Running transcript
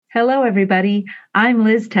Hello, everybody. I'm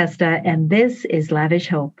Liz Testa, and this is Lavish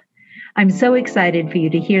Hope. I'm so excited for you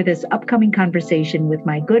to hear this upcoming conversation with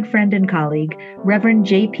my good friend and colleague, Reverend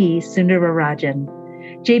J.P.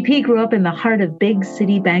 Sundararajan. J.P. grew up in the heart of big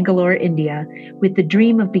city Bangalore, India, with the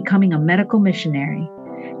dream of becoming a medical missionary.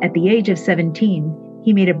 At the age of 17,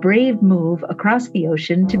 he made a brave move across the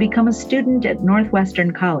ocean to become a student at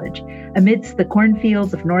Northwestern College, amidst the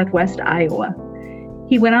cornfields of Northwest Iowa.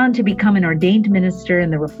 He went on to become an ordained minister in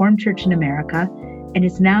the Reformed Church in America and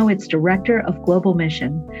is now its Director of Global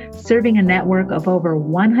Mission, serving a network of over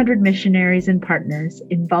 100 missionaries and partners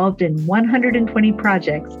involved in 120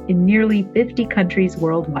 projects in nearly 50 countries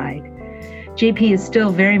worldwide. JP is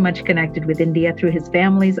still very much connected with India through his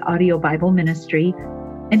family's audio Bible ministry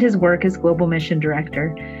and his work as Global Mission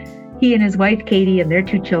Director. He and his wife, Katie, and their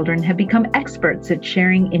 2 children have become experts at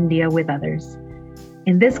sharing India with others.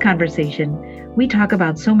 In this conversation, we talk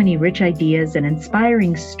about so many rich ideas and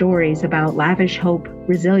inspiring stories about lavish hope,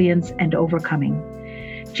 resilience, and overcoming.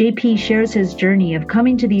 JP shares his journey of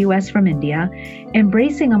coming to the U.S. from India,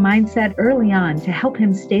 embracing a mindset early on to help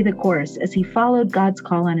him stay the course as he followed God's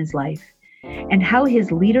call on his life, and how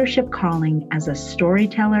his leadership calling as a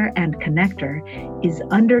storyteller and connector is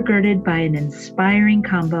undergirded by an inspiring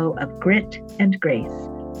combo of grit and grace.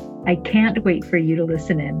 I can't wait for you to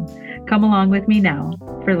listen in. Come along with me now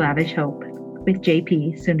for Lavish Hope with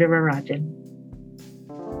J.P. Sundararajan.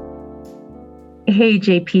 Hey,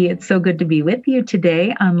 J.P., it's so good to be with you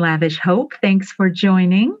today on Lavish Hope. Thanks for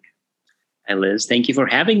joining. Hi, Liz. Thank you for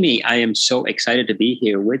having me. I am so excited to be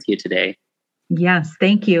here with you today. Yes,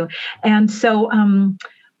 thank you. And so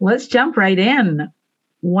let's jump right in.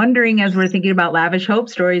 Wondering, as we're thinking about Lavish Hope,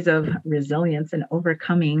 stories of resilience and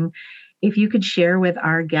overcoming, if you could share with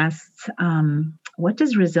our guests, what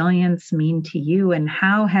does resilience mean to you and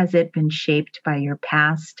how has it been shaped by your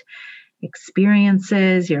past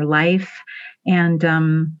experiences, your life? And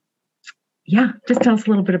just tell us a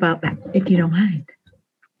little bit about that, if you don't mind.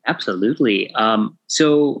 Absolutely.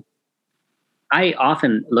 So I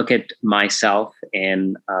often look at myself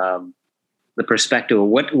in the perspective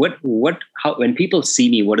of how when people see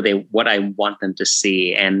me, what I want them to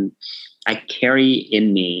see. And I carry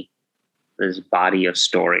in me this body of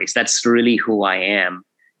stories. That's really who I am.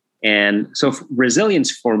 And so resilience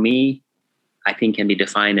for me, I think can be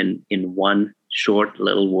defined in one short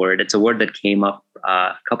little word. It's a word that came up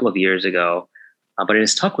a couple of years ago, but it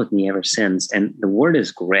has stuck with me ever since. And the word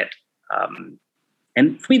is grit.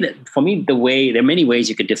 And for me, there are many ways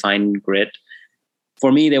you could define grit.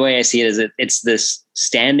 For me, the way I see it is it's this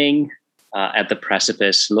standing at the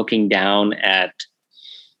precipice, looking down at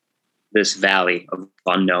this valley of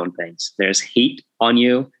unknown things. There's heat on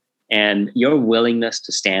you and your willingness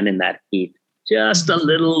to stand in that heat just a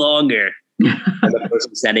little longer than the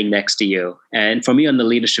person standing next to you. And for me on the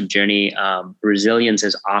leadership journey, resilience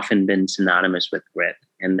has often been synonymous with grit.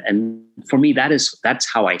 And for me,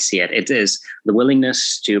 that's how I see it. It is the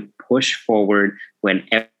willingness to push forward when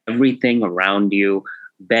everything around you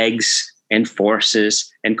begs and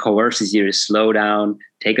forces and coerces you to slow down,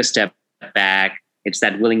 take a step back. It's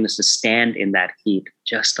that willingness to stand in that heat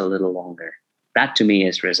just a little longer. That to me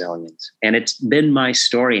is resilience. And it's been my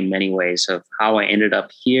story in many ways of how I ended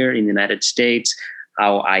up here in the United States,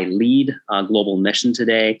 how I lead Global Mission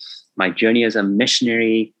today, my journey as a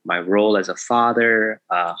missionary, my role as a father,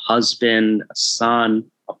 a husband, a son,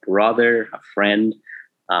 a brother, a friend.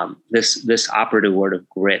 This operative word of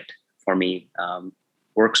grit for me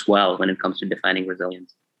works well when it comes to defining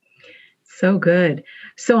resilience. So good.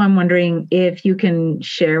 So I'm wondering if you can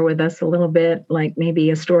share with us a little bit, like maybe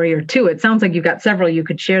a story or two. It sounds like you've got several you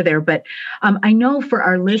could share there, but I know for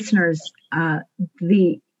our listeners,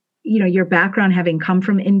 your background having come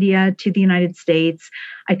from India to the United States,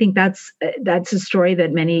 I think that's a story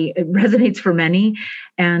that resonates for many,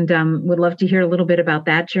 and would love to hear a little bit about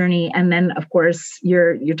that journey. And then, of course,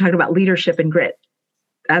 you're talking about leadership and grit.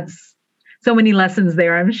 That's so many lessons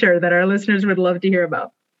there, I'm sure, that our listeners would love to hear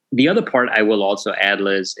about. The other part I will also add,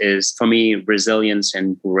 Liz, is for me, resilience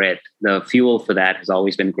and grit. The fuel for that has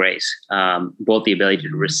always been grace, both the ability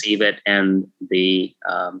to receive it and the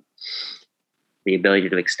ability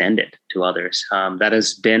to extend it to others. That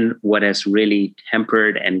has been what has really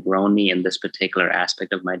tempered and grown me in this particular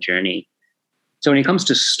aspect of my journey. So when it comes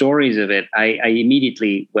to stories of it, I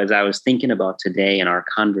immediately, as I was thinking about today in our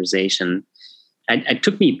conversation, it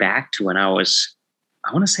took me back to when I was,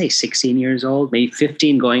 I want to say 16 years old, maybe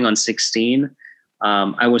 15 going on 16.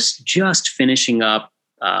 I was just finishing up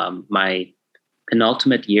my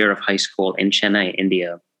penultimate year of high school in Chennai,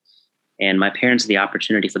 India. And my parents had the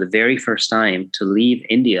opportunity for the very first time to leave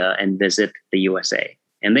India and visit the USA.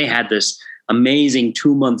 And they had this amazing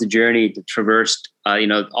 2-month journey that traversed,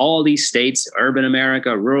 all these states, urban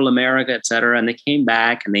America, rural America, et cetera. And they came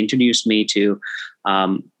back and they introduced me to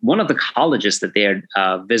one of the colleges that they had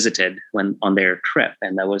visited when on their trip.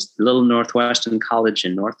 And that was Little Northwestern College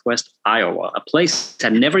in Northwest Iowa, a place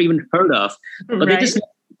I'd never even heard of. But They just,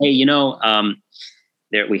 hey,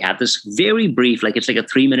 there we had this very brief, it's like a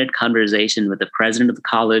 3-minute conversation with the president of the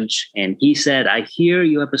college. And he said, I hear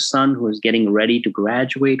you have a son who is getting ready to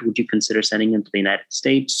graduate. Would you consider sending him to the United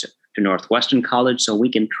States, to Northwestern College, so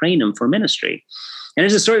we can train him for ministry? And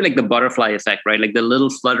it's a story like the butterfly effect, right? Like the little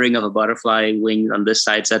fluttering of a butterfly wing on this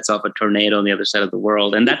side sets off a tornado on the other side of the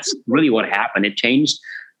world. And that's really what happened. It changed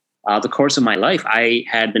the course of my life. I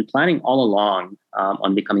had been planning all along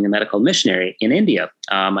on becoming a medical missionary in India.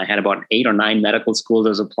 I had about 8 or 9 medical schools I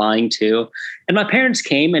was applying to. And my parents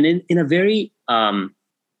came, and in a very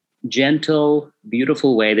gentle,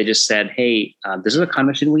 beautiful way, they just said, hey, this is a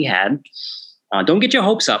conversation we had. Don't get your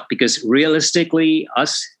hopes up, because realistically,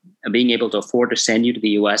 us being able to afford to send you to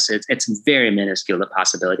the US, it's very minuscule, the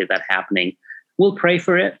possibility of that happening. We'll pray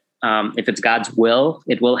for it. If it's God's will,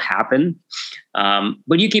 it will happen.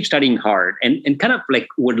 But you keep studying hard, and kind of like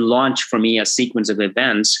would launch for me a sequence of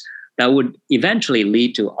events that would eventually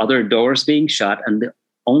lead to other doors being shut. And the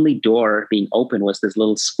only door being open was this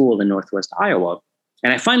little school in Northwest Iowa.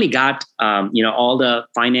 And I finally got, all the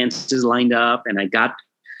finances lined up, and I got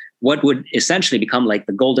what would essentially become like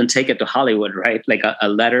the golden ticket to Hollywood, right? Like a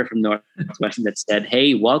letter from Northwestern that said,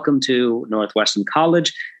 hey, welcome to Northwestern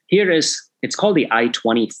College. It's called the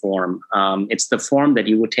I-20 form. It's the form that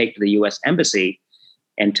you would take to the US Embassy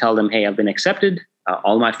and tell them, hey, I've been accepted.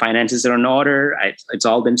 All my finances are in order. It's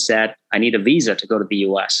all been set. I need a visa to go to the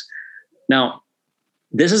US. Now,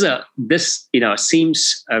 this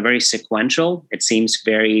seems very sequential. It seems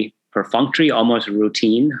very perfunctory, almost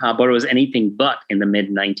routine, but it was anything but in the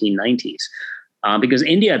mid-1990s. Because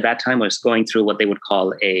India at that time was going through what they would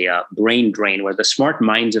call a brain drain, where the smart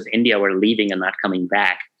minds of India were leaving and not coming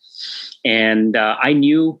back. And I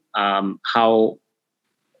knew how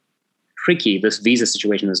tricky this visa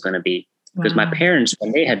situation was going to be, because my parents,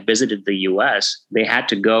 when they had visited the US, they had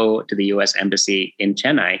to go to the US Embassy in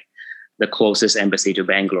Chennai, the closest embassy to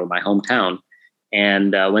Bangalore, my hometown.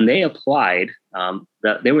 And when they applied,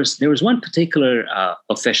 there was one particular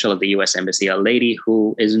official of the U.S. Embassy, a lady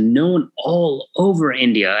who is known all over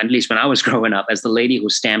India, at least when I was growing up, as the lady who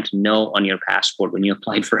stamped no on your passport when you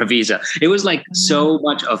applied for a visa. It was like so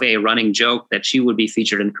much of a running joke that she would be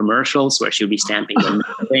featured in commercials where she would be stamping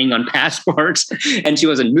the thing on passports, and she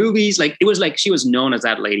was in movies. Like it was like she was known as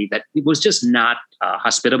that lady that was just not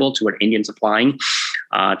hospitable toward Indians applying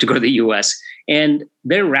to go to the U.S. And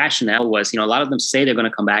their rationale was, a lot of them say they're going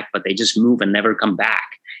to come back, but they just move and never come back.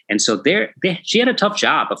 And so she had a tough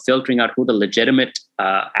job of filtering out who the legitimate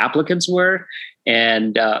applicants were.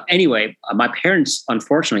 And anyway, my parents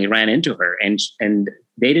unfortunately ran into her, and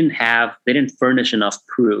they didn't furnish enough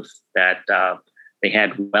proof that they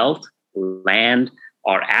had wealth, land,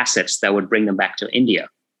 or assets that would bring them back to India.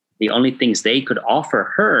 The only things they could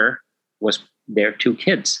offer her was their 2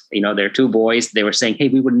 kids, their 2 boys. They were saying, hey,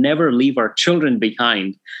 we would never leave our children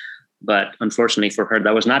behind. But unfortunately for her,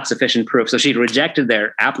 that was not sufficient proof. So she rejected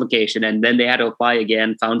their application, and then they had to apply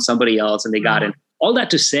again, found somebody else, and they got in. All that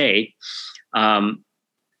to say,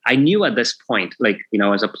 I knew at this point, I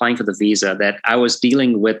was applying for the visa, that I was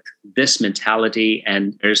dealing with this mentality,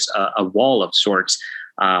 and there's a wall of sorts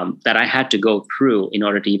that I had to go through in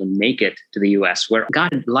order to even make it to the US, where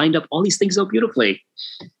God had lined up all these things so beautifully.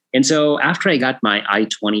 And so after I got my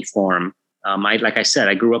I-20 form, like I said,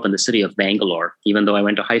 I grew up in the city of Bangalore, even though I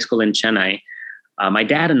went to high school in Chennai. My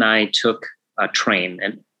dad and I took a train,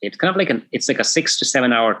 and it's kind of like it's like a 6 to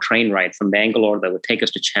 7 hour train ride from Bangalore that would take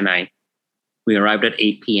us to Chennai. We arrived at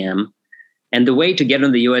 8 p.m. And the way to get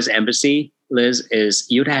in the US Embassy, Liz, is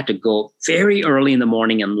you'd have to go very early in the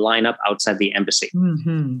morning and line up outside the embassy.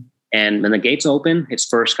 Mm-hmm. And when the gates open, it's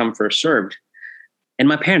first come, first served. And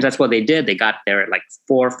my parents, that's what they did. They got there at like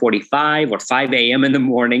 4:45 or 5 a.m. in the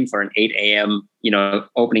morning for an 8 a.m.,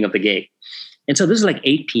 opening of the gate. And so this is like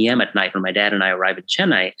 8 p.m. at night when my dad and I arrived in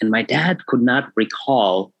Chennai. And my dad could not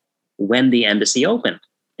recall when the embassy opened.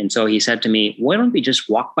 And so he said to me, why don't we just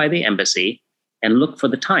walk by the embassy and look for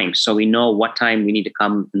the time so we know what time we need to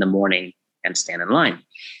come in the morning and stand in line.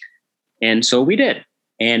 And so we did.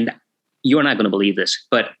 And you're not going to believe this,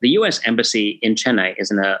 but the U.S. Embassy in Chennai is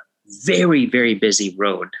in a very, very busy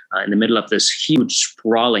road in the middle of this huge,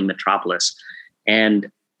 sprawling metropolis. And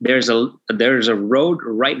there's a road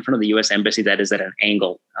right in front of the U.S. Embassy that is at an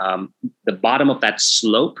angle. The bottom of that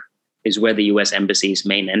slope is where the U.S. Embassy's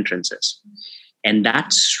main entrance is. And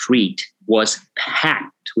that street was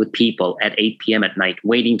packed with people at 8 p.m. at night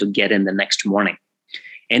waiting to get in the next morning.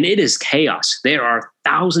 And it is chaos. There are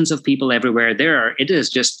thousands of people everywhere. It is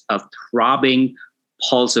just a throbbing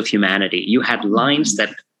pulse of humanity. You had lines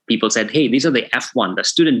that people said, hey, these are the F1, the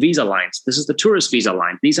student visa lines. This is the tourist visa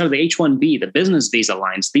line. These are the H-1B, the business visa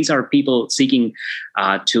lines. These are people seeking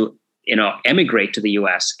to emigrate to the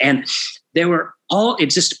US. And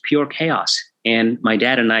it's just pure chaos. And my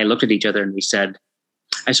dad and I looked at each other and we said,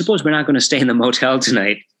 I suppose we're not going to stay in the motel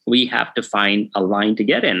tonight. We have to find a line to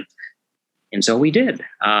get in. And so we did.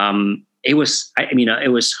 We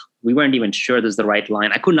weren't even sure this is the right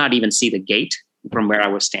line. I could not even see the gate from where I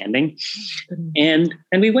was standing. And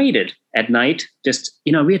we waited at night.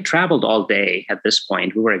 We had traveled all day at this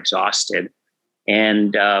point. We were exhausted.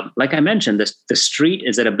 And like I mentioned, the street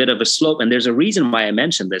is at a bit of a slope. And there's a reason why I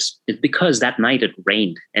mentioned this. It's because that night it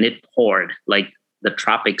rained and it poured. Like the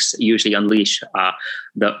tropics usually unleash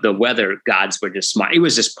the weather gods were just smart. It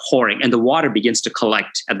was just pouring and the water begins to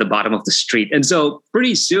collect at the bottom of the street. And so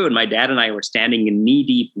pretty soon my dad and I were standing in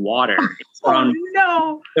knee-deep water. It's around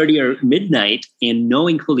 30 or midnight, and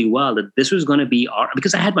knowing fully well that this was going to be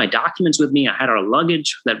because I had my documents with me. I had our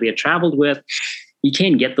luggage that we had traveled with. You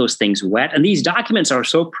can't get those things wet. And these documents are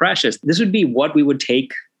so precious. This would be what we would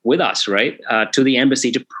take with us, right, to the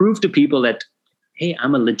embassy to prove to people that, hey,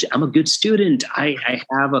 I'm a good student. I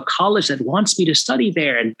have a college that wants me to study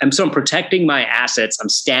there. And I'm protecting my assets. I'm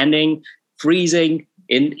standing, freezing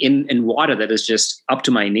in water that is just up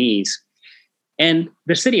to my knees. And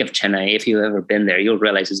the city of Chennai, if you've ever been there, you'll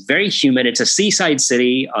realize it's very humid. It's a seaside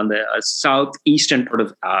city on the southeastern part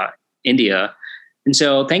of India. And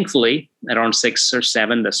so thankfully, at around 6 or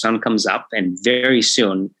 7, the sun comes up and very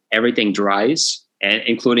soon everything dries, and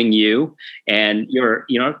including you, and you're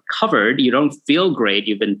covered. You don't feel great.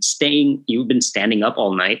 You've been standing up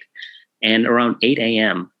all night. And around 8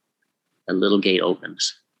 a.m., a little gate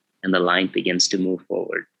opens and the line begins to move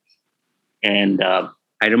forward. And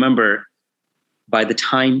I remember by the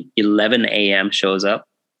time 11 a.m. shows up,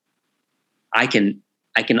 I can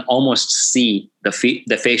almost see the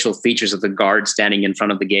facial features of the guard standing in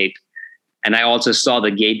front of the gate. And I also saw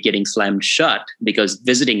the gate getting slammed shut because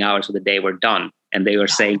visiting hours of the day were done. And they were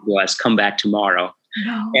saying to us, come back tomorrow.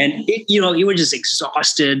 No. And, you were just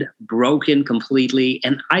exhausted, broken completely.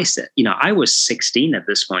 And I said, I was 16 at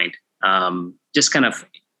this point, just kind of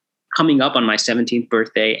coming up on my 17th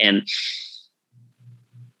birthday. And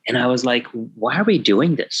I was like, why are we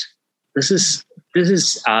doing this? This is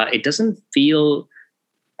it doesn't feel,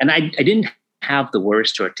 and I didn't have the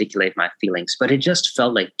words to articulate my feelings, but it just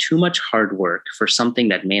felt like too much hard work for something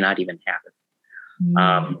that may not even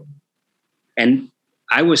happen. And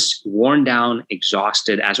I was worn down,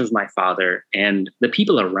 exhausted, as was my father. And the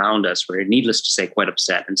people around us were, needless to say, quite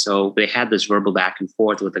upset. And so they had this verbal back and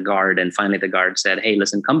forth with the guard. And finally, the guard said, hey,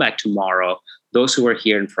 listen, come back tomorrow. Those who are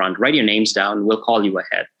here in front, write your names down. We'll call you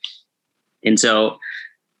ahead. And so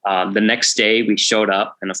the next day we showed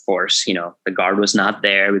up. And of course, the guard was not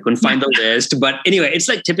there. We couldn't find the list. But anyway, it's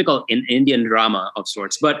like typical in Indian drama of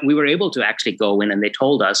sorts. But we were able to actually go in and they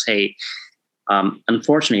told us, hey,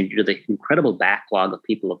 unfortunately, due to the incredible backlog of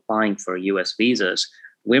people applying for US visas,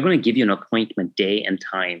 we're going to give you an appointment day and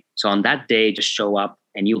time. So on that day, just show up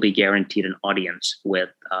and you'll be guaranteed an audience with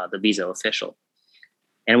the visa official.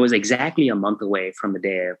 And it was exactly a month away from the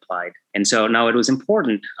day I applied. And so now it was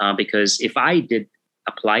important because if I did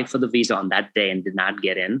apply for the visa on that day and did not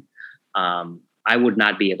get in, I would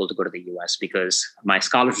not be able to go to the US because my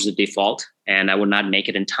scholarship was a default and I would not make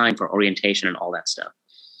it in time for orientation and all that stuff.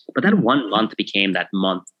 But that 1 month became that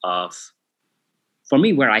month of, for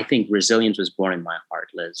me, where I think resilience was born in my heart,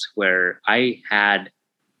 Liz, where I had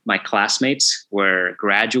my classmates were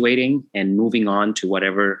graduating and moving on to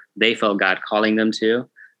whatever they felt God calling them to.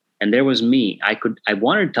 And there was me. I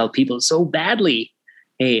wanted to tell people so badly,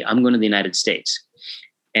 hey, I'm going to the United States.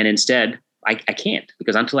 And instead, I can't,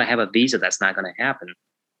 because until I have a visa, that's not going to happen.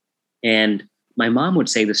 And my mom would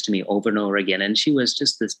say this to me over and over again. And she was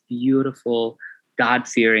just this beautiful,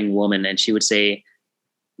 God-fearing woman. And she would say,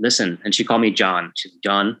 listen, and she called me John. She said,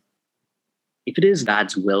 John, if it is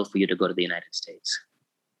God's will for you to go to the United States,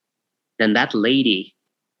 then that lady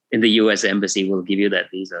in the US embassy will give you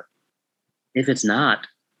that visa. If it's not,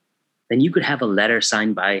 then you could have a letter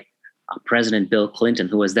signed by President Bill Clinton,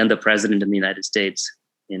 who was then the president of the United States.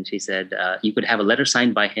 And she said, you could have a letter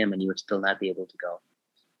signed by him and you would still not be able to go.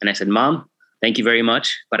 And I said, Mom, thank you very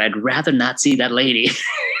much, but I'd rather not see that lady.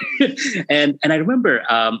 and I remember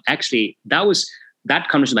actually that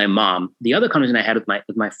conversation with my mom. The other conversation I had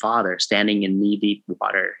with my father, standing in knee-deep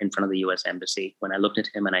water in front of the U.S. Embassy, when I looked at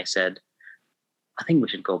him and I said, I think we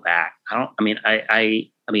should go back. I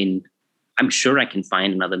mean, I'm sure I can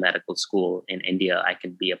find another medical school in India I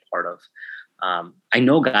can be a part of. I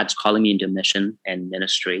know God's calling me into mission and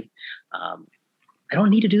ministry. I don't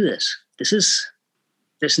need to do this.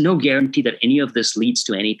 There's no guarantee that any of this leads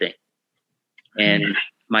to anything. And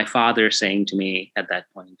my father saying to me at that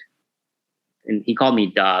point, and he called me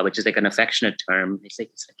Da, which is like an affectionate term. He's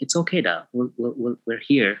like, it's okay, Da. We're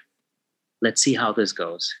here. Let's see how this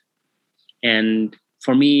goes. And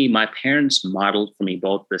for me, my parents modeled for me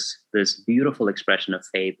both this beautiful expression of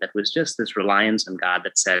faith that was just this reliance on God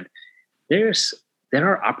that said, there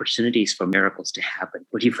are opportunities for miracles to happen,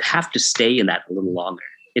 but you have to stay in that a little longer.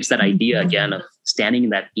 It's that idea again of standing in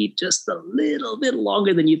that heat just a little bit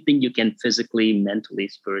longer than you think you can physically, mentally,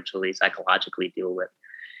 spiritually, psychologically deal with.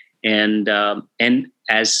 And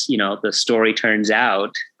as you know, the story turns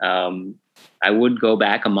out, I would go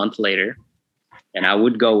back a month later, and I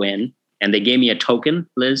would go in, and they gave me a token,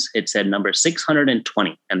 Liz. It said number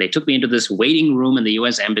 620, and they took me into this waiting room in the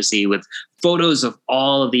U.S. Embassy with photos of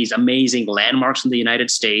all of these amazing landmarks in the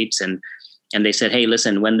United States, and they said, "Hey,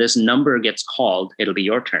 listen, when this number gets called, it'll be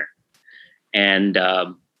your turn." And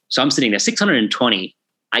so I'm sitting there, 620.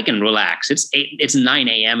 I can relax. It's 9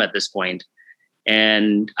 a.m. at this point.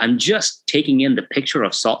 And I'm just taking in the picture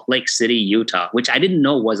of Salt Lake City, Utah, which I didn't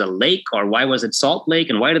know was a lake, or why was it Salt Lake,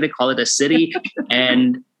 and why do they call it a city?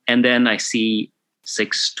 and then I see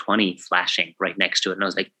 620 flashing right next to it. And I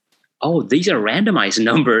was like, oh, these are randomized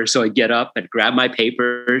numbers. So I get up and grab my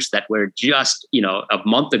papers that were just, a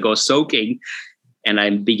month ago soaking. And I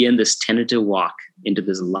begin this tentative walk into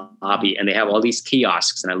this lobby, and they have all these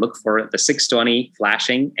kiosks, and I look for the 620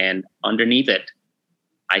 flashing, and underneath it,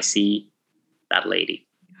 I see that lady.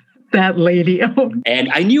 Oh. And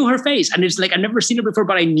I knew her face, and it's like I've never seen her before,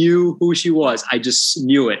 but I knew who she was. I just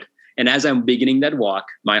knew it. And as I'm beginning that walk,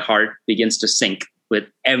 my heart begins to sink with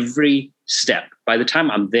every step. By the time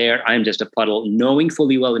I'm there, I'm just a puddle, knowing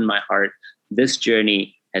fully well in my heart, this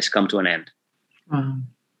journey has come to an end. Wow.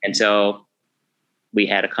 And so we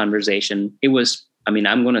had a conversation.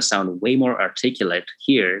 I'm going to sound way more articulate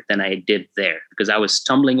here than I did there, because I was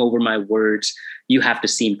stumbling over my words. You have to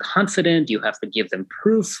seem confident. You have to give them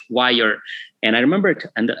proof why you're. And I remember,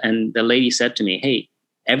 and the lady said to me, "Hey,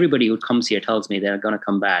 everybody who comes here tells me they're going to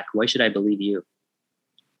come back. Why should I believe you?"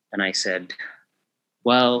 And I said,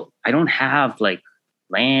 well, I don't have like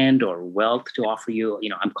land or wealth to offer you.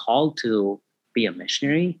 I'm called to be a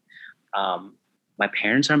missionary. My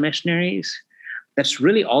parents are missionaries. That's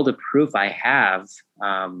really all the proof I have.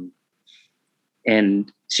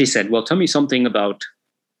 And she said, well, tell me something about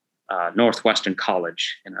Northwestern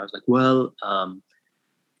College. And I was like, well,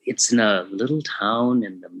 it's in a little town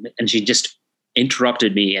and she just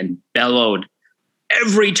interrupted me and bellowed,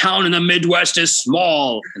 every town in the Midwest is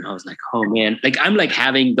small. And I was like, oh man, I'm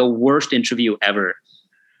having the worst interview ever.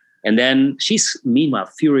 And then she's meanwhile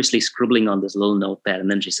furiously scribbling on this little notepad. And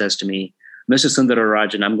then she says to me, Mr.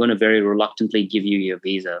 Sundararajan, I'm going to very reluctantly give you your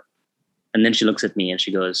visa. And then she looks at me and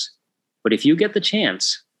she goes, but if you get the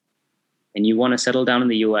chance and you want to settle down in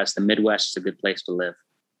the US, the Midwest is a good place to live.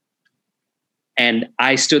 And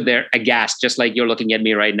I stood there aghast, just like you're looking at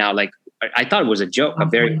me right now. I thought it was a joke, a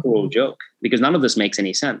very cruel joke, because none of this makes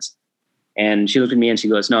any sense. And she looked at me and she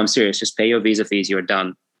goes, no, I'm serious. Just pay your visa fees. You're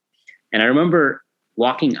done. And I remember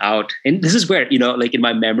walking out, and this is where, in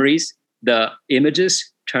my memories, the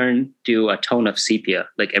images turn to a tone of sepia.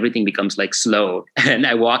 Everything becomes slow. And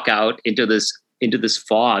I walk out into this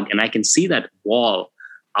fog, and I can see that wall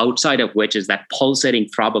outside of which is that pulsating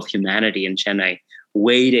throb of humanity in Chennai,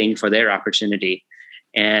 waiting for their opportunity.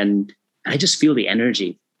 And I just feel the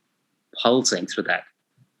energy pulsing through that.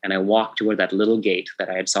 And I walk toward that little gate that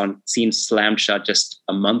I had seen slammed shut just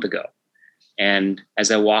a month ago. And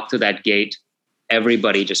as I walk through that gate,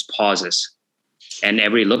 everybody just pauses and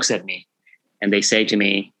everybody looks at me and they say to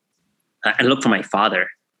me, I look for my father.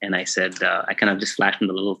 And I said, I kind of just flashed him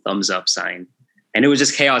the little thumbs up sign. And it was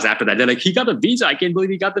just chaos after that. They're like, he got the visa. I can't believe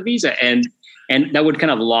he got the visa. And that would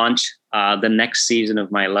kind of launch the next season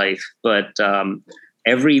of my life. But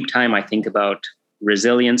every time I think about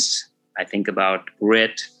resilience, I think about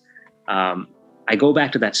grit, I go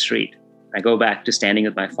back to that street. I go back to standing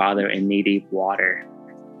with my father in knee-deep water,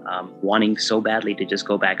 wanting so badly to just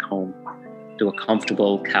go back home to a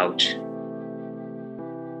comfortable couch.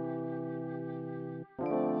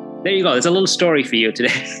 There you go. There's a little story for you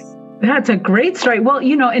today. That's a great story. Well,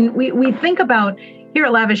 and we think about here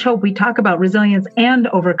at Lavish Hope, we talk about resilience and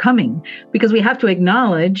overcoming, because we have to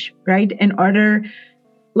acknowledge, right, in order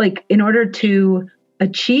to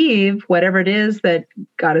achieve whatever it is that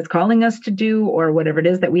God is calling us to do, or whatever it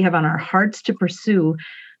is that we have on our hearts to pursue,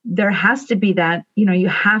 there has to be that, you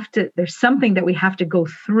have to, there's something that we have to go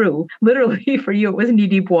through. Literally for you, it was knee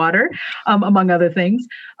deep water, among other things.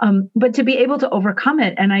 But to be able to overcome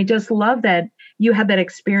it. And I just love that you had that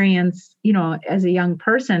experience, as a young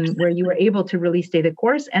person where you were able to really stay the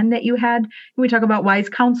course, and that you had, we talk about wise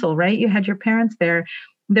counsel, right? You had your parents there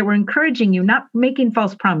that were encouraging you, not making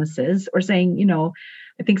false promises or saying,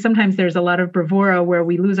 I think sometimes there's a lot of bravura where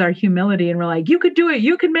we lose our humility and we're like, you could do it,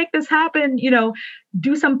 you can make this happen,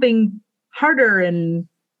 do something harder and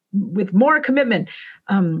with more commitment.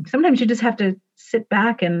 Sometimes you just have to sit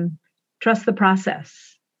back and trust the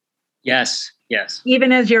process. Yes.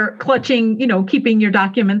 Even as you're clutching, keeping your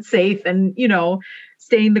documents safe and,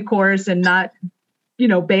 staying the course and not,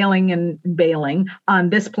 bailing on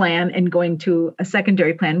this plan and going to a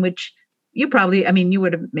secondary plan, which you probably, you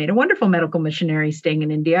would have made a wonderful medical missionary staying in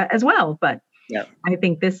India as well. But yeah, I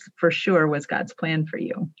think this for sure was God's plan for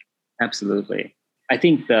you. Absolutely. I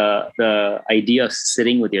think the idea of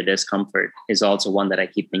sitting with your discomfort is also one that I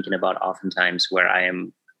keep thinking about oftentimes, where I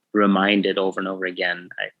am reminded over and over again.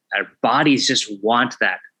 Our bodies just want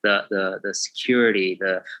that. The security,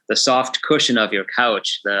 the soft cushion of your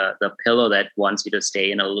couch, the pillow that wants you to stay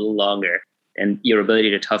in a little longer. And your ability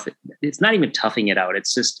to tough it. It's not even toughing it out.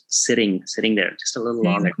 It's just sitting there just a little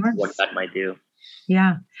longer. What that might do.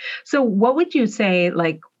 Yeah. So what would you say,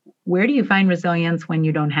 where do you find resilience when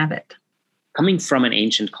you don't have it? Coming from an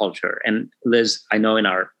ancient culture. And Liz, I know in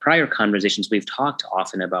our prior conversations, we've talked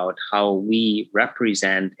often about how we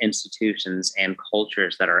represent institutions and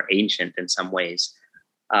cultures that are ancient in some ways.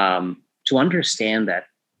 To understand that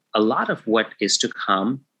a lot of what is to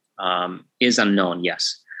come is unknown,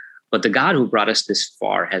 yes. But the God who brought us this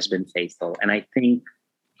far has been faithful. And I think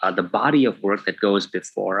the body of work that goes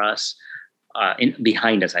before us,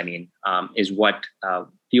 behind us, is what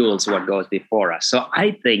fuels what goes before us. So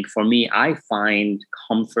I think for me, I find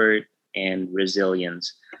comfort and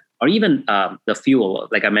resilience, or even the fuel,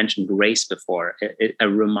 like I mentioned, grace before, a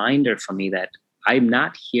reminder for me that I'm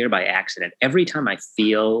not here by accident. Every time I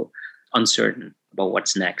feel uncertain about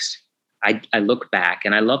what's next, I look back,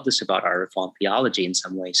 and I love this about our Reformed theology in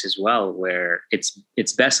some ways as well, where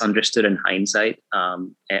it's best understood in hindsight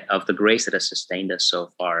of the grace that has sustained us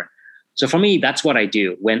so far. So for me, that's what I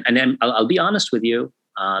do. And then I'll be honest with you,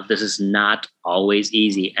 this is not always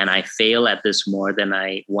easy, and I fail at this more than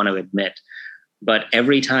I want to admit. But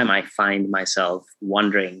every time I find myself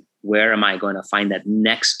wondering, where am I going to find that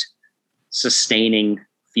next sustaining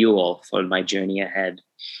fuel for my journey ahead,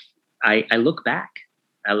 I look back.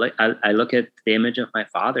 I look at the image of my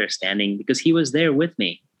father standing, because he was there with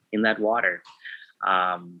me in that water.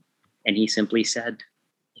 And he simply said,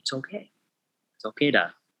 it's okay. It's okay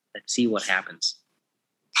to let's see what happens.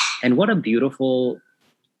 And what a beautiful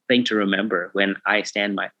thing to remember when I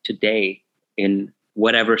stand today in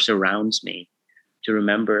whatever surrounds me, to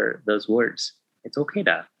remember those words. It's okay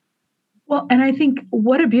to. Well, and I think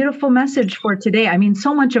what a beautiful message for today.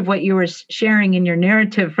 So much of what you were sharing in your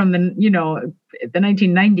narrative from the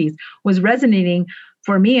 1990s was resonating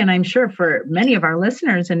for me, and I'm sure for many of our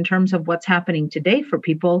listeners, in terms of what's happening today for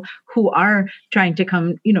people who are trying to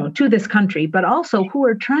come, to this country, but also who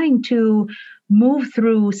are trying to move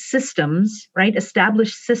through systems, right?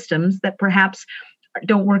 Established systems that perhaps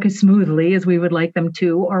don't work as smoothly as we would like them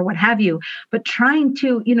to, or what have you, but trying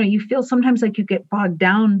to, you feel sometimes like you get bogged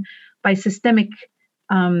down by systemic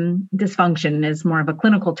dysfunction is more of a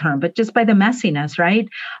clinical term, but just by the messiness, right?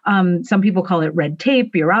 Some people call it red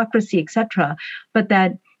tape, bureaucracy, etc. But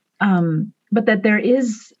that there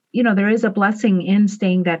is, there is a blessing in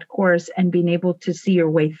staying that course and being able to see your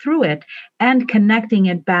way through it and connecting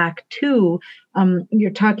it back to,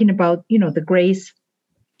 you're talking about, the grace,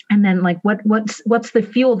 and then what's the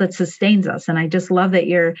fuel that sustains us? And I just love that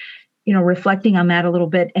you're, reflecting on that a little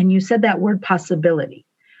bit. And you said that word possibility.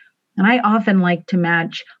 And I often like to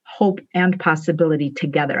match hope and possibility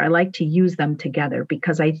together. I like to use them together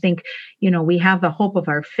because I think, we have the hope of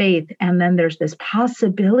our faith, and then there's this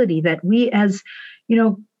possibility that we, as,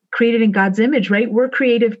 created in God's image, right? We're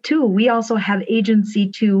creative too. We also have agency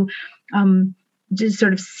to just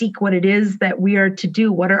sort of seek what it is that we are to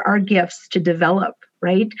do. What are our gifts to develop,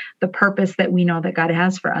 right? The purpose that we know that God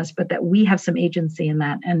has for us, but that we have some agency in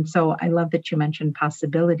that. And so I love that you mentioned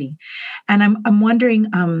possibility. And I'm wondering,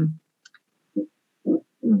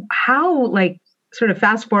 how, sort of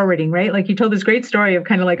fast forwarding, right? You told this great story of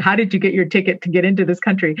kind of how did you get your ticket to get into this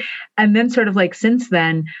country? And then sort of since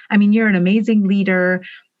then, you're an amazing leader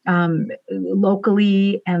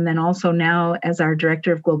locally, and then also now as our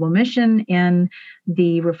director of global mission in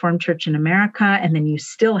the Reformed Church in America. And then you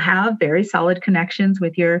still have very solid connections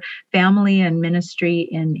with your family and ministry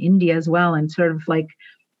in India as well. And sort of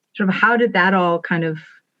sort of how did that all kind of,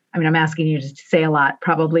 I mean, I'm asking you to say a lot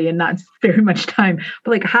probably and not very much time,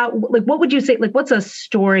 but like what would you say, like, what's a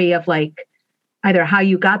story of like either how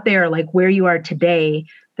you got there or like where you are today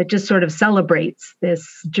that just sort of celebrates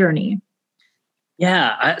this journey?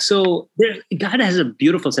 Yeah. God has a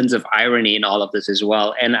beautiful sense of irony in all of this as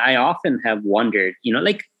well. And I often have wondered,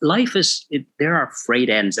 like life there are frayed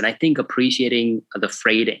ends. And I think appreciating the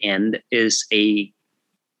frayed end is a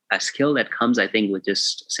skill that comes, I think, with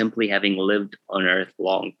just simply having lived on earth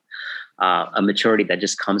long, a maturity that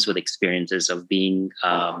just comes with experiences of being,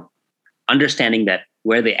 understanding that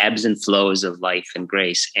where the ebbs and flows of life and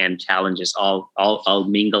grace and challenges all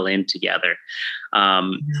mingle in together.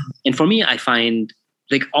 And for me, I find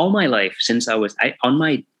like all my life since on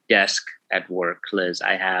my desk at work, Liz,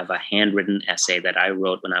 I have a handwritten essay that I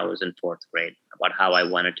wrote when I was in fourth grade about how I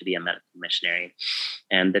wanted to be a medical missionary.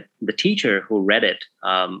 And the teacher who read it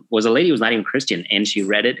was a lady who was not even Christian, and she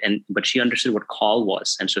read it, but she understood what call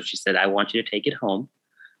was. And so she said, I want you to take it home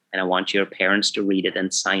and I want your parents to read it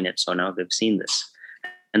and sign it. So now they've seen this.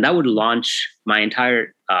 And that would launch my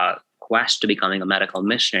entire quest to becoming a medical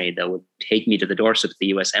missionary that would take me to the doorstep of the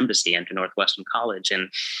U.S. Embassy and to Northwestern College. And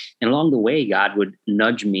along the way, God would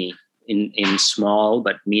nudge me in small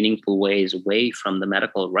but meaningful ways away from the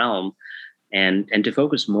medical realm and to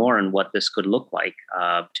focus more on what this could look like,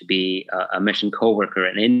 to be a mission co-worker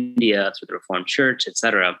in India through the Reformed Church, et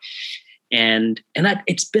cetera. And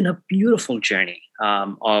it's been a beautiful journey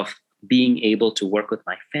of being able to work with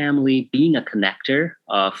my family, being a connector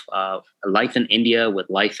of life in India with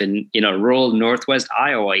life in rural Northwest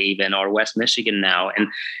Iowa even, or West Michigan now,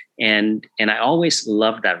 and I always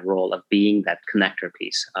loved that role of being that connector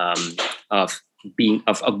piece of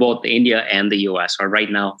both India and the U.S. or right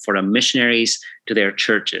now for the missionaries to their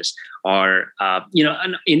churches, or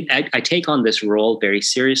I take on this role very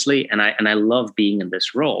seriously, and I love being in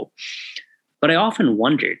this role, but I often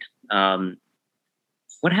wondered.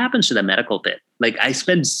 What happens to the medical bit? Like I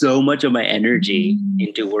spend so much of my energy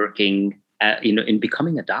into working, in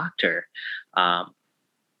becoming a doctor, and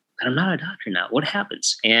I'm not a doctor now. What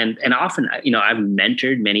happens? And often, I've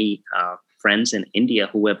mentored many friends in India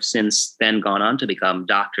who have since then gone on to become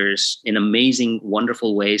doctors in amazing,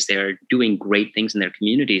 wonderful ways. They're doing great things in their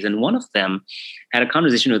communities. And one of them had a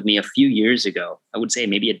conversation with me a few years ago, I would say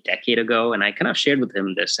maybe a decade ago. And I kind of shared with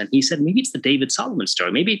him this. And he said, maybe it's the David Solomon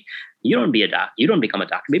story. Maybe you don't become a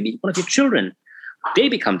doctor. Maybe one of your children, they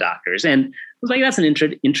become doctors. And I was like, that's an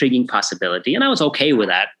intriguing possibility. And I was okay with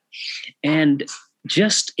that. And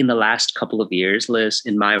just in the last couple of years, Liz,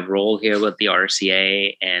 in my role here with the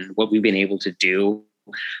RCA and what we've been able to do,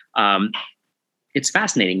 it's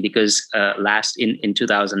fascinating because in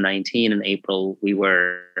 2019 in April, we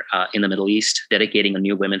were in the Middle East dedicating a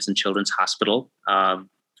new women's and children's hospital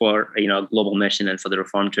for a global mission and for the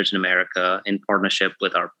Reformed Church in America in partnership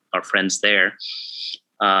with our friends there.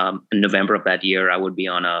 In November of that year, I would be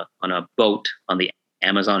on a boat on the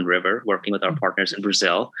Amazon River, working with our partners in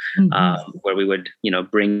Brazil, where we would,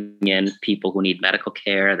 bring in people who need medical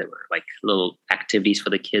care. There were like little activities for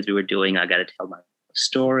the kids we were doing. I got to tell my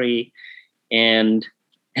story. And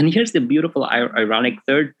here's the beautiful, ironic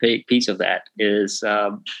third piece of that is I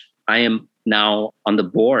am now on the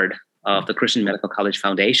board of the Christian Medical College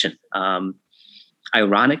Foundation.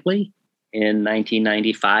 Ironically, in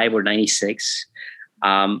 1995 or 96,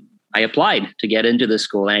 I applied to get into the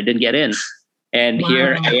school and I didn't get in. And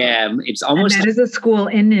here I am. It's almost. And that is a school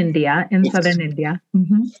in India, in southern India.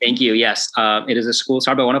 Mm-hmm. Thank you. Yes. It is a school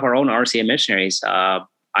started by one of our own RCA missionaries,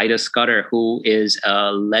 Ida Scudder, who is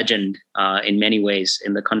a legend in many ways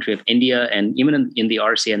in the country of India and even in the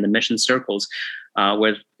RCA and the mission circles,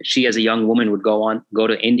 where she as a young woman would go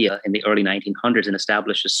to India in the early 1900s and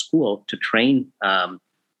establish a school to train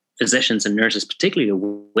physicians and nurses, particularly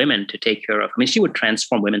women, to take care of. I mean, she would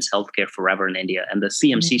transform women's healthcare forever in India. And the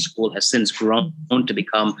CMC school has since grown to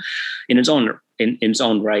become, in its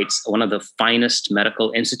own rights, one of the finest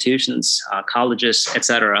medical institutions, colleges, et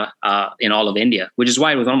cetera, in all of India, which is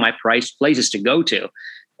why it was one of my prized places to go to.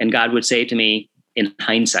 And God would say to me, in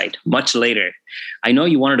hindsight, much later, I know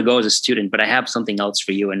you wanted to go as a student, but I have something else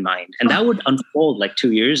for you in mind. And that would unfold like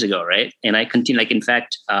 2 years ago, right? And I continue, like, in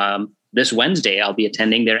fact, this Wednesday, I'll be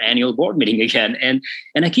attending their annual board meeting again. And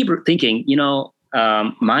I keep thinking,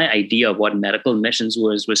 my idea of what medical missions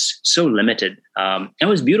was so limited. It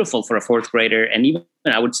was beautiful for a fourth grader. And even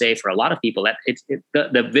I would say for a lot of people, that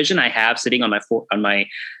the vision I have sitting on my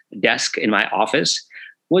desk in my office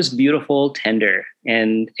was beautiful, tender.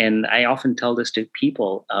 And I often tell this to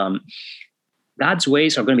people, God's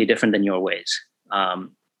ways are going to be different than your ways.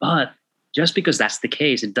 But just because that's the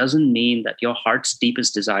case, it doesn't mean that your heart's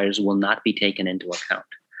deepest desires will not be taken into account.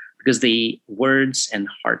 because the words and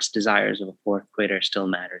heart's desires of a fourth grader still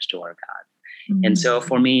matters to our God. Mm. And so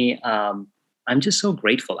for me, I'm just so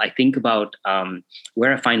grateful. I think about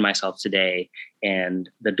where I find myself today and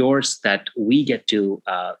the doors that we get to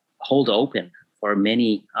hold open for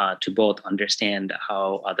many to both understand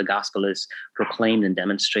how the gospel is proclaimed and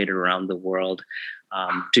demonstrated around the world,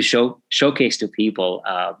 to showcase to people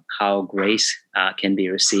how grace can be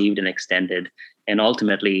received and extended, and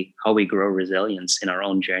ultimately how we grow resilience in our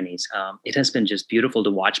own journeys. It has been just beautiful to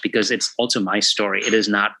watch because it's also my story. It is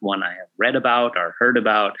not one I have read about or heard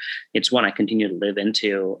about. It's one I continue to live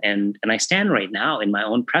into. And I stand right now in my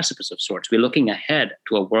own precipice of sorts. We're looking ahead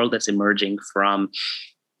to a world that's emerging from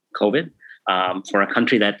COVID, for a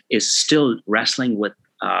country that is still wrestling with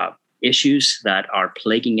issues that are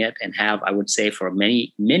plaguing it and have, I would say, for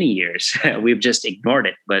many, many years. We've just ignored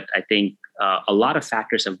it. But I think a lot of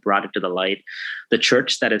factors have brought it to the light. The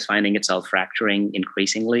church that is finding itself fracturing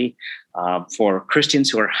increasingly, for Christians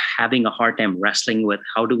who are having a hard time wrestling with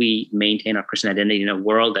how do we maintain our Christian identity in a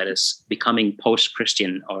world that is becoming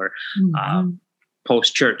post-Christian or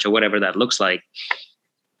post-church or whatever that looks like.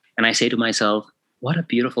 And I say to myself, what a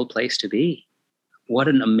beautiful place to be. What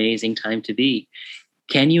an amazing time to be.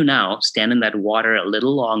 Can you now stand in that water a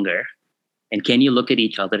little longer? And can you look at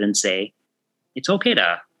each other and say, it's okay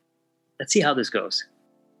let's see how this goes.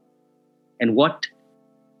 And what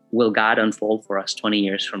will God unfold for us 20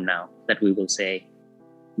 years from now that we will say,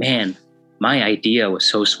 man, my idea was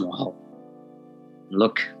so small.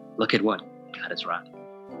 Look at what God has wrought.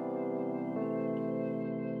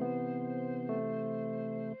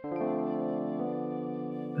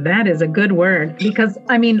 That is a good word, because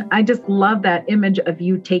I just love that image of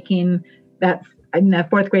you taking that in that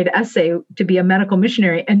fourth grade essay to be a medical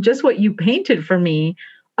missionary, and just what you painted for me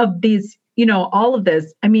of these, all of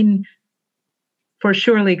this. For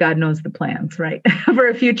surely God knows the plans, right? For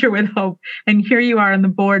a future with hope. And here you are on the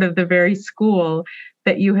board of the very school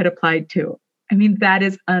that you had applied to. That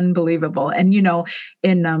is unbelievable. And,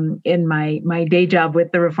 in my day job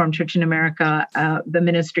with the Reformed Church in America, the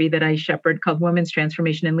ministry that I shepherd called Women's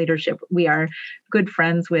Transformation and Leadership, we are good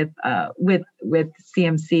friends with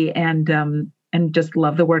CMC and just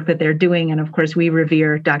love the work that they're doing. And of course, we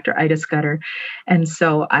revere Dr. Ida Scudder. And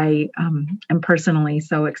so I am personally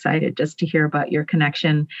so excited just to hear about your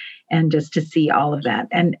connection and just to see all of that.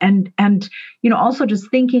 And also just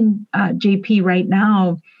thinking, JP, right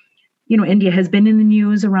now, India has been in the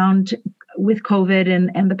news around with COVID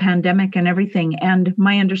and the pandemic and everything. And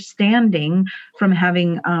my understanding from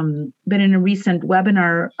having been in a recent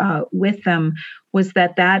webinar with them was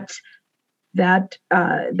that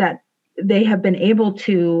they have been able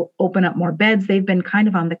to open up more beds. They've been kind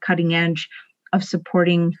of on the cutting edge of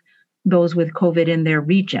supporting those with COVID in their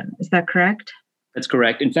region. Is that correct? That's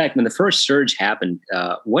correct. In fact, when the first surge happened,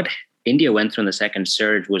 what India went through in the second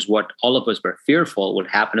surge was what all of us were fearful would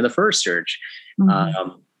happen in the first surge.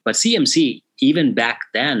 Mm-hmm. But CMC, even back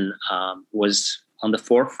then, was on the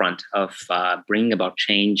forefront of bringing about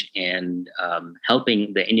change and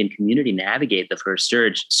helping the Indian community navigate the first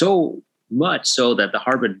surge. So much so that the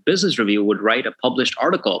Harvard Business Review would write a published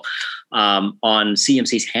article on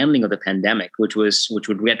CMC's handling of the pandemic, which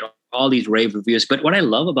would get all these rave reviews. But what I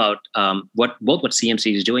love about what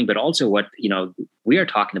CMC is doing, but also what we are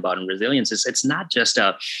talking about in resilience is it's not just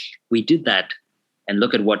we did that and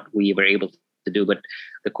look at what we were able to do, but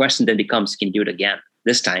the question then becomes, can you do it again?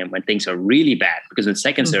 This time when things are really bad, because when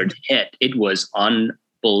second surge hit, it was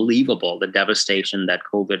unbelievable, the devastation that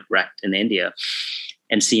COVID wreaked in India.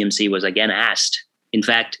 And CMC was again asked. In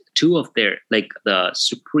fact, two of the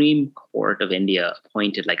Supreme Court of India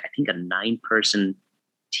appointed, I think, a 9-person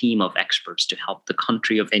team of experts to help the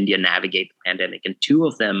country of India navigate the pandemic. And two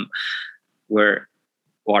of them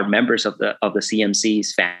are members of the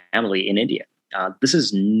CMC's family in India. This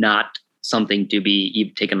is not something to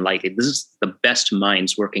be taken lightly. This is the best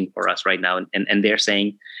minds working for us right now. And they're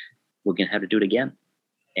saying, we're going to have to do it again.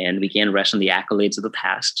 And we can't rest on the accolades of the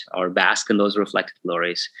past or bask in those reflected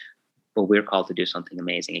glories, but we're called to do something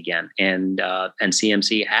amazing again. And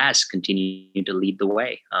CMC has continued to lead the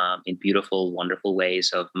way in beautiful, wonderful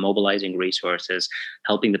ways of mobilizing resources,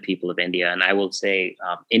 helping the people of India. And I will say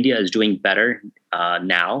India is doing better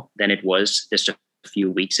now than it was just a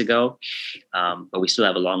few weeks ago, but we still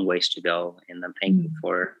have a long ways to go. And I'm thankful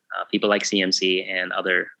for people like CMC and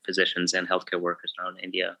other physicians and healthcare workers around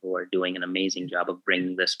India who are doing an amazing job of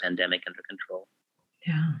bringing this pandemic under control.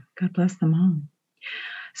 Yeah, God bless them all.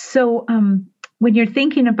 So when you're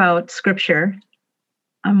thinking about scripture,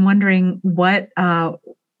 I'm wondering what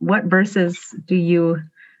verses do you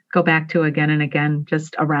go back to again and again,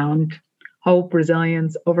 just around hope,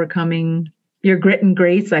 resilience, overcoming Your grit and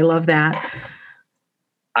grace. I love that.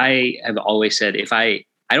 I have always said I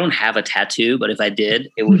don't have a tattoo, but if I did,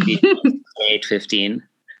 it would be 8:15.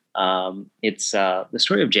 It's the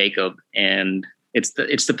story of Jacob, and it's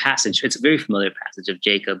the passage. It's a very familiar passage of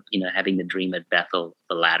Jacob, having the dream at Bethel,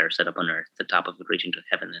 the ladder set up on earth, the top of it reaching to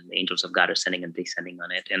heaven, and the angels of God are ascending and descending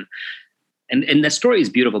on it. And that story is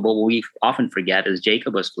beautiful, but what we often forget is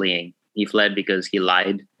Jacob was fleeing. He fled because he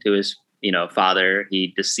lied to his father.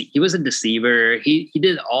 He was a deceiver. He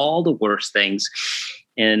did all the worst things,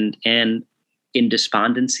 and in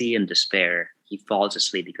despondency and despair, he falls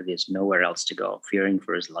asleep because he has nowhere else to go, fearing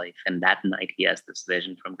for his life. And that night he has this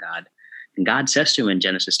vision from God. And God says to him in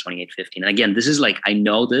Genesis 28:15. And again, this is like, I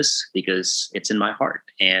know this because it's in my heart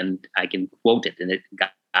and I can quote it. And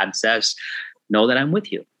God says, know that I'm with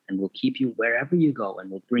you and will keep you wherever you go and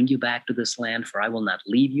will bring you back to this land, for I will not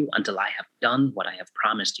leave you until I have done what I have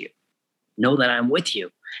promised you. Know that I'm with you.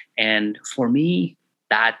 And for me,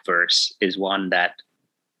 that verse is one that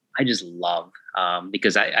I just love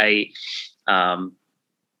because I'm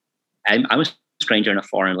a stranger in a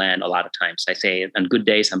foreign land a lot of times. I say on good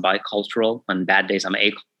days I'm bicultural, on bad days I'm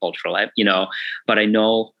acultural. But I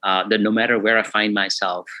know that no matter where I find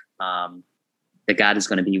myself, that God is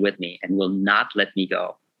going to be with me and will not let me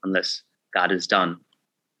go unless God is done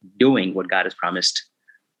doing what God has promised.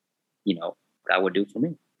 God would do for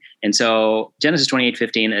me. And so Genesis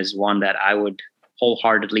 28:15 is one that I would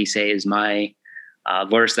wholeheartedly say is my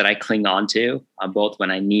verse that I cling on to, both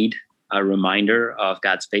when I need a reminder of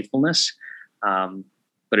God's faithfulness,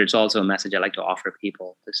 but it's also a message I like to offer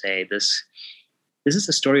people to say this is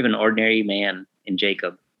the story of an ordinary man in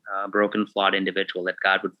Jacob, a broken, flawed individual that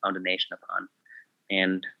God would found a nation upon.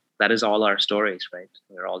 And that is all our stories, right?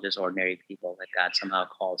 We're all just ordinary people that God somehow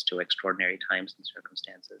calls to extraordinary times and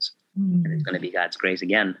circumstances. Mm. And it's going to be God's grace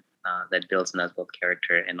again that builds in us both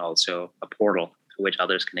character and also a portal through which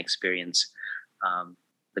others can experience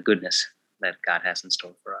the goodness that God has in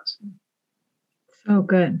store for us. So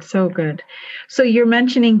good. So good. So you're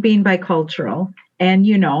mentioning being bicultural, and,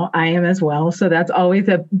 I am as well. So that's always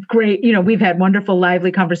a great, we've had wonderful,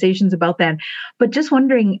 lively conversations about that, but just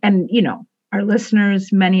wondering, and, our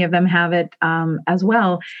listeners, many of them have it as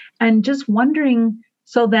well. And just wondering,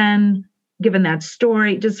 so then given that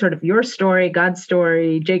story, just sort of your story, God's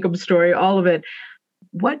story, Jacob's story, all of it,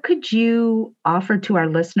 what could you offer to our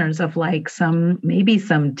listeners of like maybe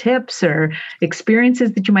some tips or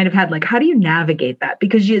experiences that you might have had? Like, how do you navigate that?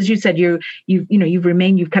 Because as you said, you've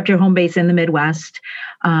kept your home base in the Midwest.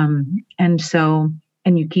 And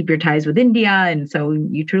you keep your ties with India. And so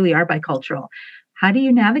you truly are bicultural. How do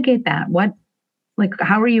you navigate that?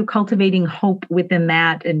 How are you cultivating hope within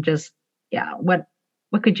that? And just, what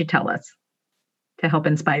could you tell us to help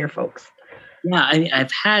inspire folks? Yeah, I mean,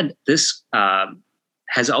 I've had this,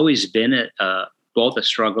 has always been both a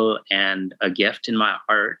struggle and a gift in my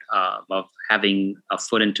heart of having a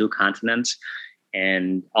foot in two continents.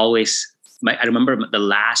 And always, I remember the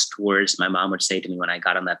last words my mom would say to me when I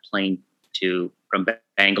got on that plane from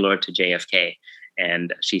Bangalore to JFK.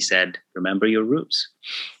 And she said, remember your roots.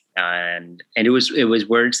 And it was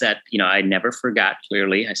words that, I never forgot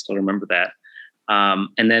clearly. I still remember that.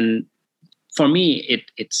 And then for me,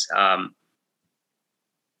 it's a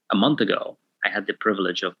month ago, I had the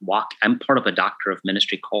privilege of I'm part of a Doctor of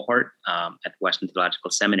Ministry cohort at Western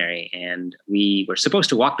Theological Seminary, and we were supposed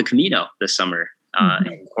to walk the Camino this summer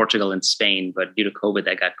in Portugal and Spain, but due to COVID,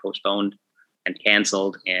 that got postponed and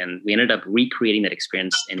canceled, and we ended up recreating that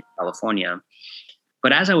experience in California.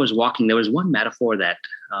 But as I was walking, there was one metaphor that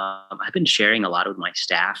I've been sharing a lot with my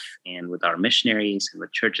staff and with our missionaries and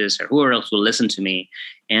with churches or whoever else will listen to me.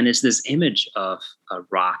 And it's this image of a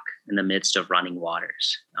rock in the midst of running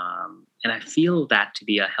waters. And I feel that to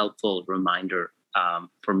be a helpful reminder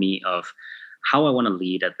for me of how I want to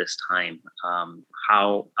lead at this time,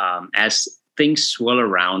 how as things swirl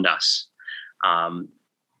around us,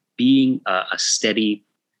 being a steady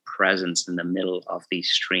presence in the middle of these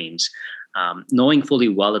streams. Knowing fully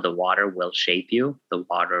well that the water will shape you, the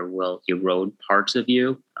water will erode parts of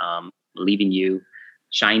you, leaving you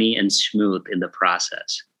shiny and smooth in the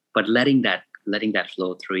process, but letting that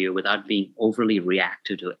flow through you without being overly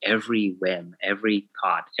reactive to every whim, every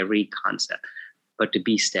thought, every concept, but to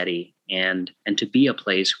be steady and to be a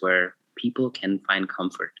place where people can find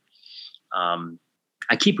comfort.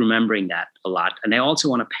 I keep remembering that a lot. And I also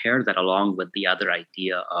want to pair that along with the other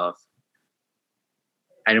idea of,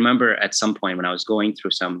 I remember at some point when I was going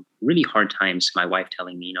through some really hard times, my wife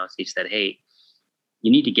telling me, she said, hey,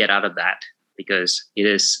 you need to get out of that because it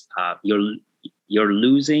is, you're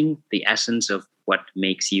losing the essence of what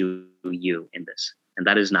makes you in this. And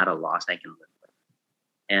that is not a loss I can live with.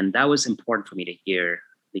 And that was important for me to hear,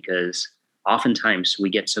 because oftentimes we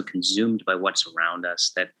get so consumed by what's around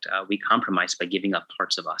us that we compromise by giving up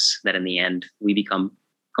parts of us, that in the end we become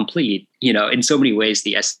complete. In so many ways,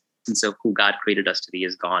 the essence of who God created us to be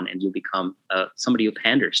is gone, and you become somebody who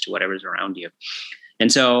panders to whatever's around you.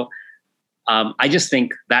 And so I just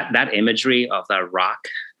think that imagery of that rock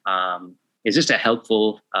is just a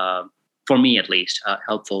helpful, for me at least, a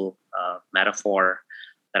helpful metaphor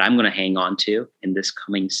that I'm going to hang on to in this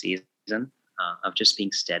coming season of just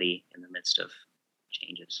being steady in the midst of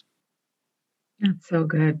changes. That's so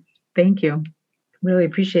good. Thank you. Really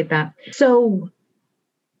appreciate that. So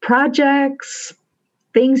projects,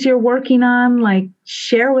 things you're working on, like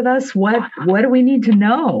share with us, what do we need to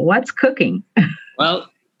know? What's cooking? Well,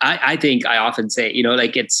 I think I often say,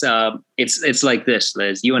 it's like this,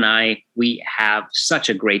 Liz. You and I, we have such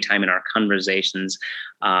a great time in our conversations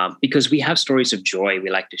because we have stories of joy we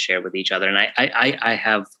like to share with each other. And I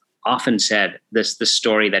have often said the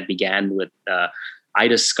story that began with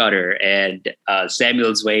Ida Scudder and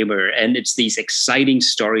Samuel Zwemer, and it's these exciting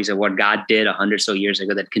stories of what God did 100 so years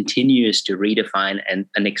ago that continues to redefine, and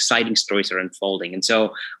exciting stories are unfolding. And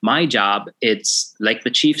so my job, it's like the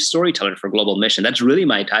chief storyteller for Global Mission. That's really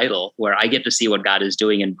my title, where I get to see what God is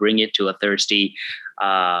doing and bring it to a thirsty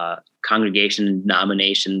congregation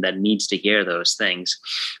denomination that needs to hear those things.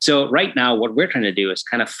 So right now, what we're trying to do is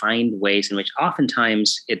kind of find ways in which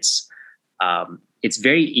oftentimes it's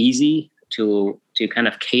very easy to kind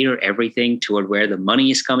of cater everything toward where the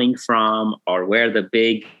money is coming from, or where the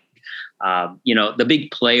big, the big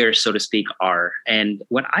players, so to speak, are. And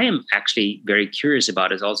what I am actually very curious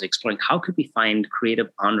about is also exploring how could we find creative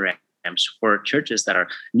on-ramps for churches that are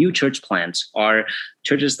new church plants, or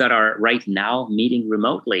churches that are right now meeting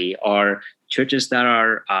remotely, or churches that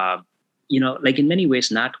are, in many ways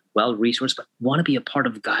not well-resourced, but want to be a part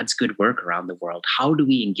of God's good work around the world. How do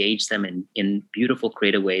we engage them in beautiful,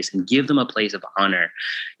 creative ways and give them a place of honor?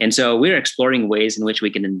 And so we're exploring ways in which we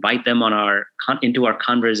can invite them into our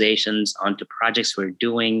conversations, onto projects we're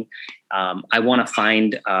doing. I want to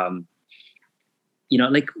find,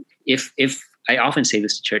 if I often say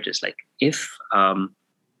this to churches, like if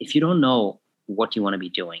you don't know what you want to be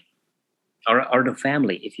doing, or the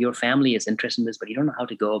family, if your family is interested in this, but you don't know how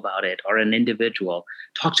to go about it, or an individual,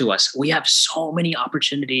 talk to us. We have so many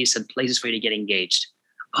opportunities and places for you to get engaged.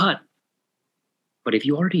 But if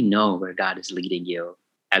you already know where God is leading you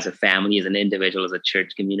as a family, as an individual, as a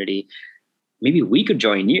church community, maybe we could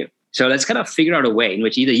join you. So let's kind of figure out a way in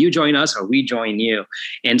which either you join us or we join you.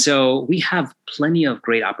 And so we have plenty of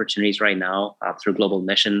great opportunities right now through Global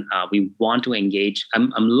Mission. We want to engage.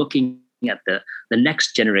 I'm looking at the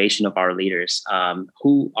next generation of our leaders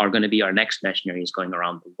who are going to be our next missionaries going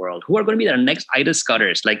around the world, who are going to be our next Ida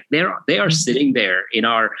Scudders. Like they are sitting there in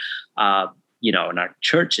our in our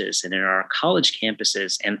churches and in our college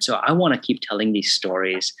campuses. And so I want to keep telling these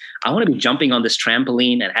stories. I want to be jumping on this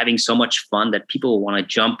trampoline and having so much fun that people will want to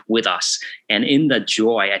jump with us. And in the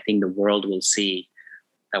joy, I think the world will see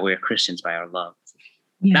that we're Christians by our love.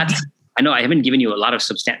 Yeah. I know I haven't given you a lot of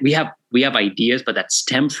substance. We have ideas, but that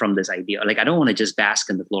stem from this idea. Like, I don't want to just bask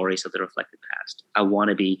in the glories of the reflected past. I want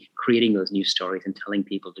to be creating those new stories and telling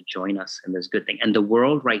people to join us in this good thing. And the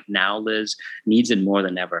world right now, Liz, needs it more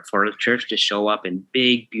than ever for a church to show up in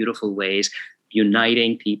big, beautiful ways,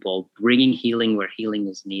 uniting people, bringing healing where healing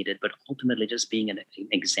is needed, but ultimately just being an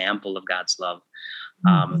example of God's love.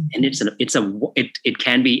 And it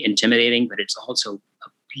can be intimidating, but it's also a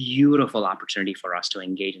beautiful opportunity for us to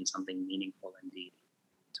engage in something meaningful indeed.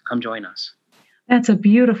 So come join us. That's a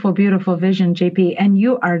beautiful, beautiful vision, JP. And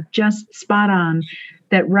you are just spot on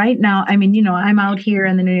that right now. I mean, I'm out here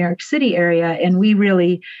in the New York City area, and we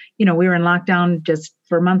really, we were in lockdown just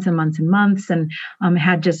for months and months and months, and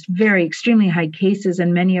had just very extremely high cases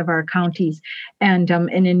in many of our counties and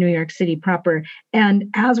in New York City proper. And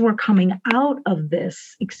as we're coming out of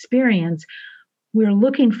this experience, we're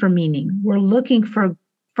looking for meaning. We're looking for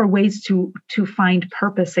ways to find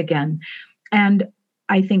purpose again. And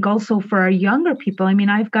I think also for our younger people, I mean,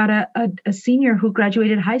 I've got a senior who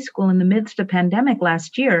graduated high school in the midst of pandemic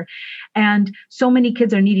last year. And so many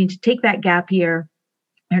kids are needing to take that gap year.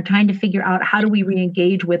 They're trying to figure out, how do we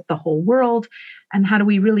re-engage with the whole world, and how do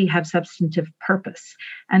we really have substantive purpose?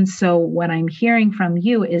 And so what I'm hearing from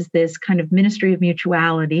you is this kind of ministry of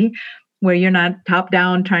mutuality, where you're not top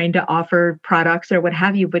down trying to offer products or what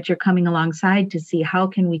have you, but you're coming alongside to see how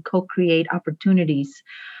can we co-create opportunities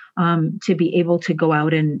to be able to go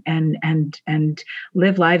out and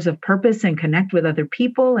live lives of purpose and connect with other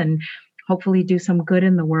people and hopefully do some good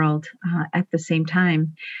in the world at the same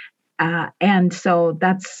time. And so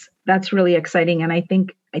that's that's really exciting. And I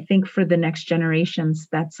think for the next generations,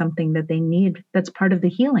 that's something that they need. That's part of the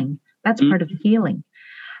healing. That's part of the healing.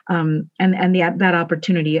 And that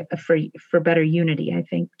opportunity for better unity, I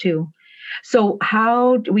think, too. So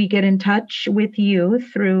how do we get in touch with you?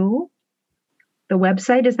 Through the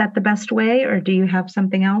website? Is that the best way, or do you have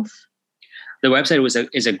something else? The website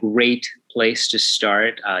is a great place to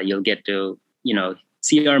start. You'll get to,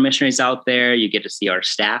 see our missionaries out there. You get to see our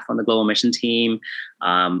staff on the global mission team.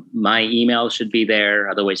 My email should be there.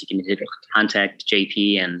 Otherwise, you can contact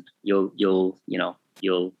JP, and you'll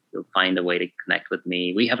find a way to connect with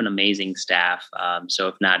me. We have an amazing staff. So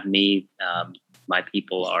if not me, my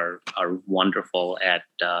people are wonderful at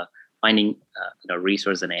finding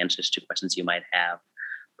resources and answers to questions you might have.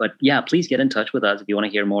 But yeah, please get in touch with us if you want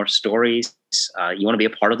to hear more stories. You want to be a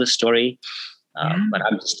part of the story. But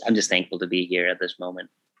I'm just thankful to be here at this moment.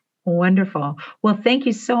 Wonderful. Well, thank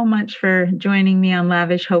you so much for joining me on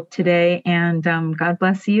Lavish Hope today. And God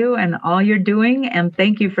bless you and all you're doing. And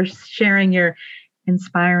thank you for sharing your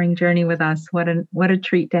inspiring journey with us. What a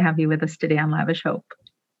treat to have you with us today on Lavish Hope.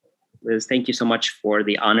 Liz, thank you so much for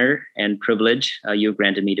the honor and privilege you've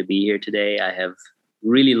granted me to be here today. I have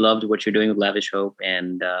really loved what you're doing with Lavish Hope,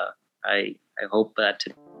 and I hope that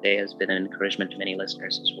today has been an encouragement to many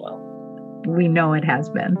listeners as well. We know it has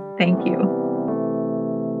been. Thank you.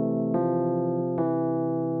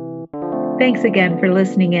 Thanks again for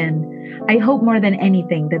listening in. I hope more than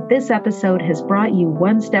anything that this episode has brought you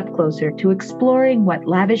one step closer to exploring what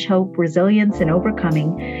Lavish Hope, resilience, and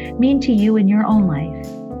overcoming mean to you in your own life.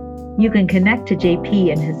 You can connect to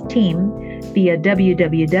JP and his team via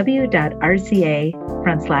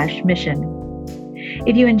www.rca/mission.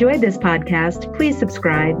 If you enjoyed this podcast, please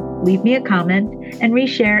subscribe, leave me a comment, and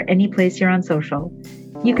reshare any place you're on social.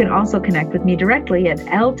 You can also connect with me directly at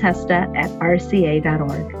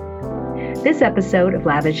ltesta@rca.org. This episode of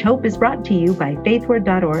Lavish Hope is brought to you by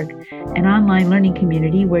faithword.org, an online learning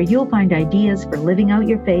community where you'll find ideas for living out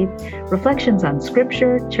your faith, reflections on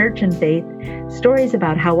scripture, church, and faith, stories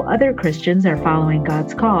about how other Christians are following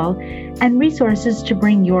God's call, and resources to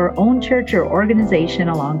bring your own church or organization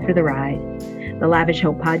along for the ride. The Lavish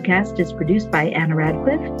Hope podcast is produced by Anna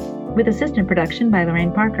Radcliffe, with assistant production by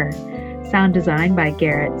Lorraine Parker, sound design by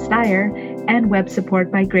Garrett Steyer, and web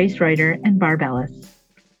support by Grace Reuter and Barb Ellis.